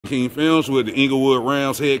King Films with the Englewood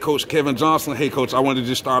Rams head coach Kevin Johnson. Hey, Coach, I wanted to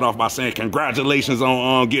just start off by saying congratulations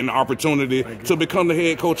on getting the opportunity to become the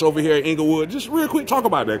head coach over here at Englewood. Just real quick, talk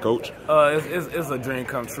about that, Coach. It's a dream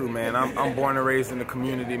come true, man. I'm born and raised in the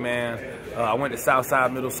community, man. I went to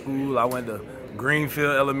Southside Middle School. I went to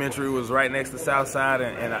Greenfield Elementary, was right next to Southside,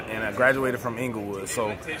 and I graduated from Englewood.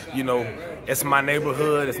 So, you know, it's my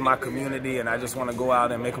neighborhood, it's my community, and I just want to go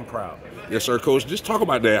out and make them proud. Yes, sir, Coach. Just talk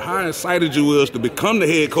about that. How excited you was to become the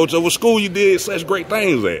head coach of a school you did such great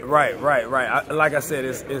things at. Right. Like I said,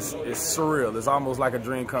 it's surreal. It's almost like a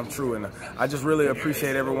dream come true, and I just really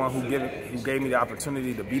appreciate everyone who gave me the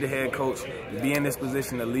opportunity to be the head coach, to be in this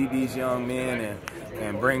position to lead these young men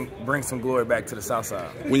and bring some glory back to the Southside.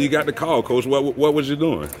 When you got the call, Coach, what was you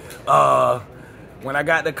doing? When I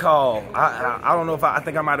got the call, I don't know if I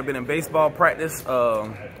think I might have been in baseball practice,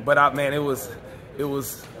 but man, it was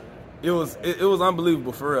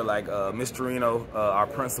unbelievable for real. Like Miss Torino, our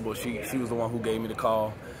principal, she was the one who gave me the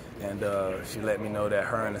call, and she let me know that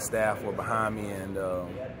her and the staff were behind me, and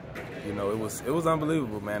you know, it was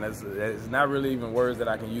unbelievable, man. It's not really even words that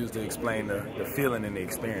I can use to explain the feeling and the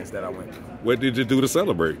experience that I went through. What did you do to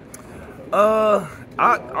celebrate?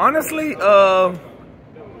 Honestly,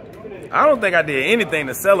 I don't think I did anything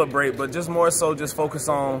to celebrate, but just more so just focus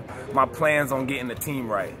on my plans on getting the team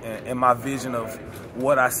right and my vision of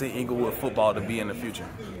what I see Englewood football to be in the future.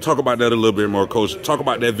 Talk about that a little bit more, Coach. Talk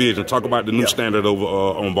about that vision. Talk about the new standard over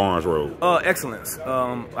on Barnes Road. Excellence.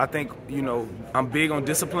 I think, you know, I'm big on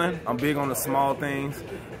discipline. I'm big on the small things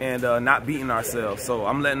and not beating ourselves. So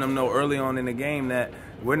I'm letting them know early on in the game that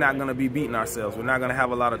we're not going to be beating ourselves. We're not going to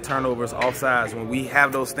have a lot of turnovers, offsides. When we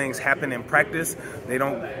have those things happen in practice,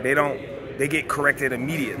 they get corrected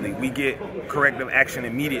immediately. We get corrective action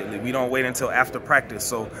immediately. We don't wait until after practice.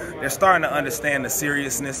 So they're starting to understand the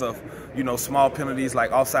seriousness of, you know, small penalties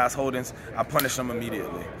like offsides holdings. I punish them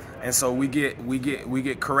immediately. And so we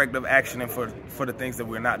get corrective action for the things that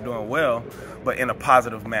we're not doing well, but in a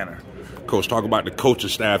positive manner. Coach, talk about the coaching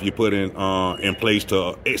staff you put in place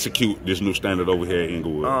to execute this new standard over here at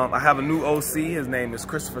Englewood. I have a new OC. His name is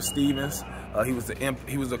Christopher Stevens. He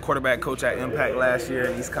was the quarterback coach at Impact last year,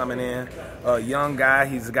 and he's coming in. Young guy.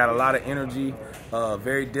 He's got a lot of energy,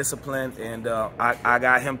 very disciplined, and I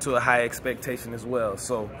got him to a high expectation as well.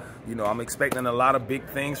 So, you know, I'm expecting a lot of big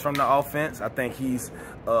things from the offense. I think he's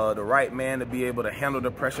the right man to be able to handle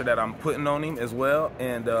the pressure that I'm putting on him as well,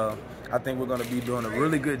 and I think we're going to be doing a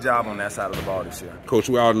really good job on that side of the ball this year. Coach,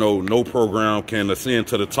 we all know no program can ascend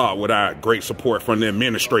to the top without great support from the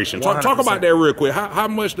administration. Talk about that real quick. How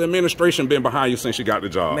much the administration been behind you since you got the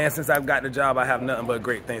job? Man, since I've got the job, I have nothing but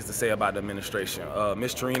great things to say about the administration.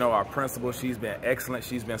 Miss Torino, our principal, she's been excellent.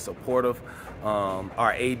 She's been supportive.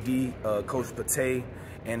 Our AD, Coach Pate.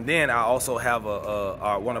 And then I also have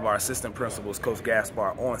one of our assistant principals, Coach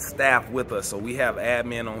Gaspar, on staff with us. So we have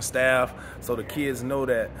admin on staff, so the kids know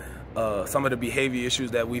that some of the behavior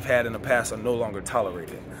issues that we've had in the past are no longer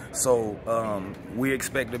tolerated. So we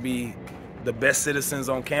expect to be the best citizens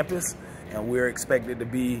on campus, and we're expected to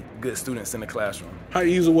be good students in the classroom. How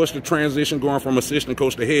easy was the transition going from assistant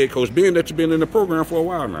coach to head coach, being that you've been in the program for a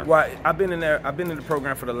while now? Well, I've been in the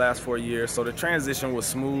program for the last 4 years, so the transition was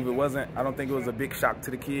smooth. I don't think it was a big shock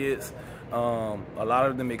to the kids. A lot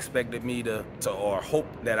of them expected me or hope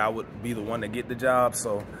that I would be the one to get the job.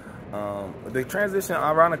 So the transition,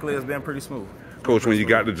 ironically, has been pretty smooth. Coach, when you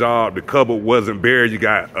got the job, the cupboard wasn't bare. You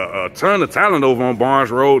got a ton of talent over on Barnes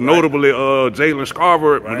Road, notably Jalen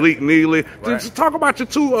Scarver, Malik Neely. Just talk about your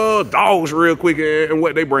two dogs real quick and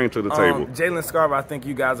what they bring to the table. Jalen Scarver, I think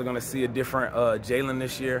you guys are going to see a different Jalen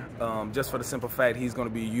this year, just for the simple fact he's going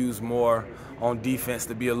to be used more on defense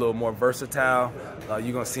to be a little more versatile.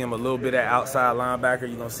 You're going to see him a little bit at outside linebacker.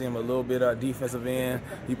 You're going to see him a little bit at defensive end.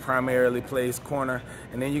 He primarily plays corner.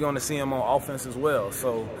 And then you're going to see him on offense as well.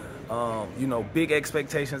 So, you know, big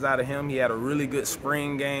expectations out of him. He had a really good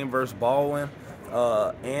spring game versus Baldwin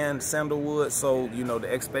and Sandalwood. So, you know,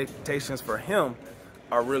 the expectations for him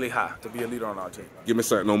are really high to be a leader on our team. Give me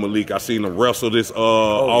something on Malik. I seen him wrestle this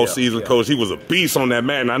all season, Coach. He was a beast on that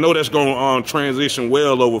mat, and I know that's going to transition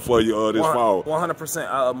well over for you this fall.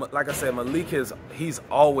 100%. Like I said, Malik he's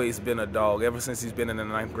always been a dog ever since he's been in the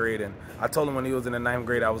 9th grade, and I told him when he was in the 9th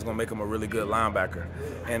grade I was going to make him a really good linebacker.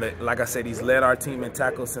 And like I said, he's led our team in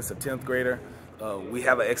tackles since a 10th grader. We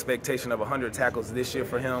have an expectation of 100 tackles this year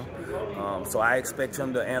for him. So I expect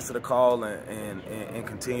him to answer the call and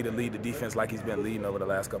continue to lead the defense like he's been leading over the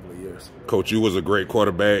last couple of years. Coach, you was a great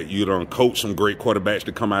quarterback. You done coached some great quarterbacks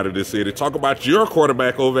to come out of this city. Talk about your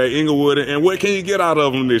quarterback over at Englewood and what can you get out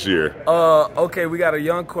of him this year? Okay, we got a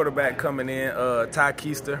young quarterback coming in, Ty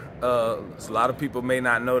Keister. A lot of people may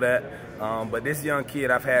not know that. But this young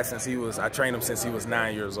kid I've had I trained him since he was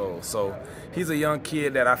 9 years old. So he's a young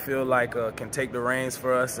kid that I feel like can take the reins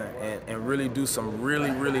for us and really do some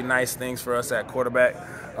really nice things for us at quarterback.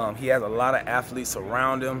 He has a lot of athletes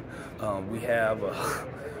around him. We have,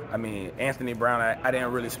 Anthony Brown, I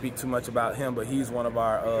didn't really speak too much about him, but he's one of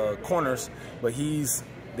our corners, but he's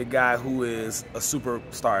the guy who is a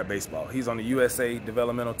superstar at baseball. He's on the USA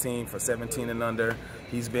developmental team for 17 and under.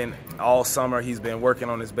 He's been all summer, he's been working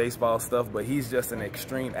on his baseball stuff, but he's just an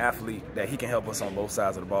extreme athlete that he can help us on both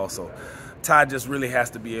sides of the ball. So Ty just really has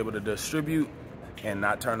to be able to distribute and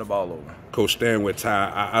not turn the ball over. Coach, staying with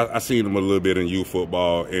Ty, I seen him a little bit in youth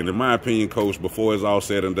football, and in my opinion, Coach, before it's all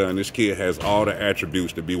said and done, this kid has all the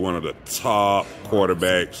attributes to be one of the top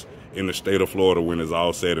quarterbacks in the state of Florida when it's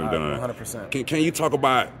all said and done. 100%. Can you talk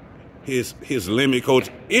about his limit, Coach,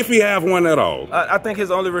 if he have one at all? I think his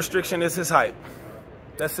only restriction is his height.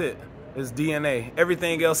 That's it. His DNA.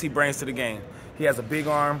 Everything else he brings to the game. He has a big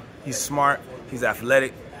arm. He's smart. He's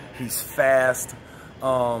athletic. He's fast.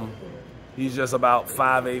 He's just about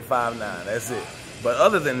 5'8", 5'9". That's it. But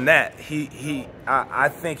other than that, I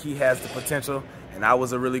think he has the potential. And I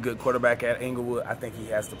was a really good quarterback at Englewood. I think he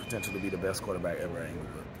has the potential to be the best quarterback ever at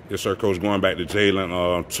Englewood. Yes, sir, Coach. Going back to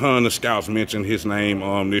Jalen, ton of scouts mentioned his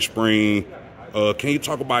name this spring. Can you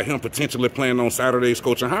talk about him potentially playing on Saturdays,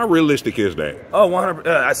 Coach? And how realistic is that? Oh,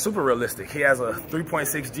 100%. Super realistic. He has a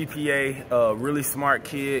 3.6 GPA, really smart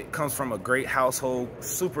kid, comes from a great household,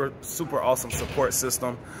 super awesome support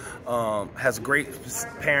system, has great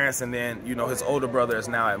parents, and then, his older brother is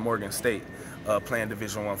now at Morgan State playing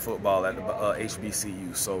Division I football at the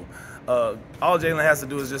HBCU. So all Jalen has to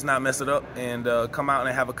do is just not mess it up and come out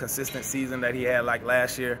and have a consistent season that he had like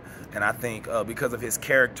last year. And I think because of his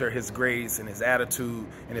character, his grades, and his attitude,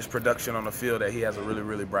 and his production on the field, that he has a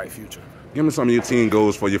really bright future. Give me some of your team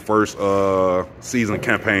goals for your first season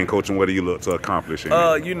campaign, Coach, and what do you look to accomplish in it?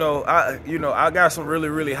 I got some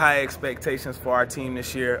really high expectations for our team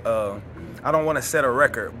this year. I don't want to set a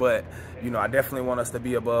record, but I definitely want us to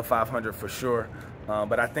be above 500 for sure.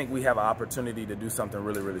 But I think we have an opportunity to do something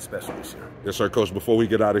really special this year. Yes, sir, Coach. Before we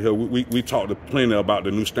get out of here, we talked plenty about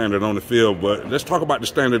the new standard on the field, but let's talk about the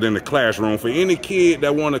standard in the classroom. For any kid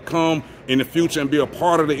that want to come in the future and be a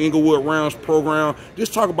part of the Englewood Rounds program,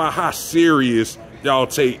 just talk about how serious y'all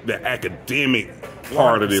take the academic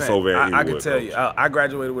part of this over at Englewood. I can tell you, I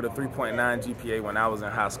graduated with a 3.9 GPA when I was in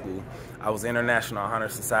high school. I was International Honor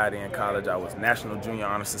Society in college. I was National Junior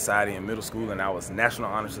Honor Society in middle school, and I was National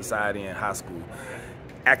Honor Society in high school.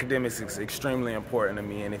 Academics is extremely important to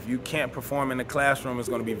me, and if you can't perform in the classroom, it's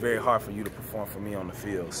going to be very hard for you to perform for me on the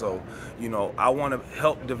field. So, I want to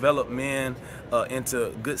help develop men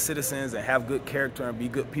into good citizens and have good character and be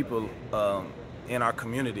good people in our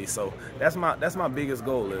community. So that's my biggest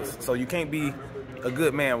goal is. So you can't be a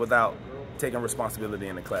good man without taking responsibility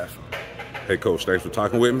in the classroom. Hey, Coach, thanks for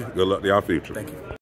talking with me. Good luck to y'all future. Thank you.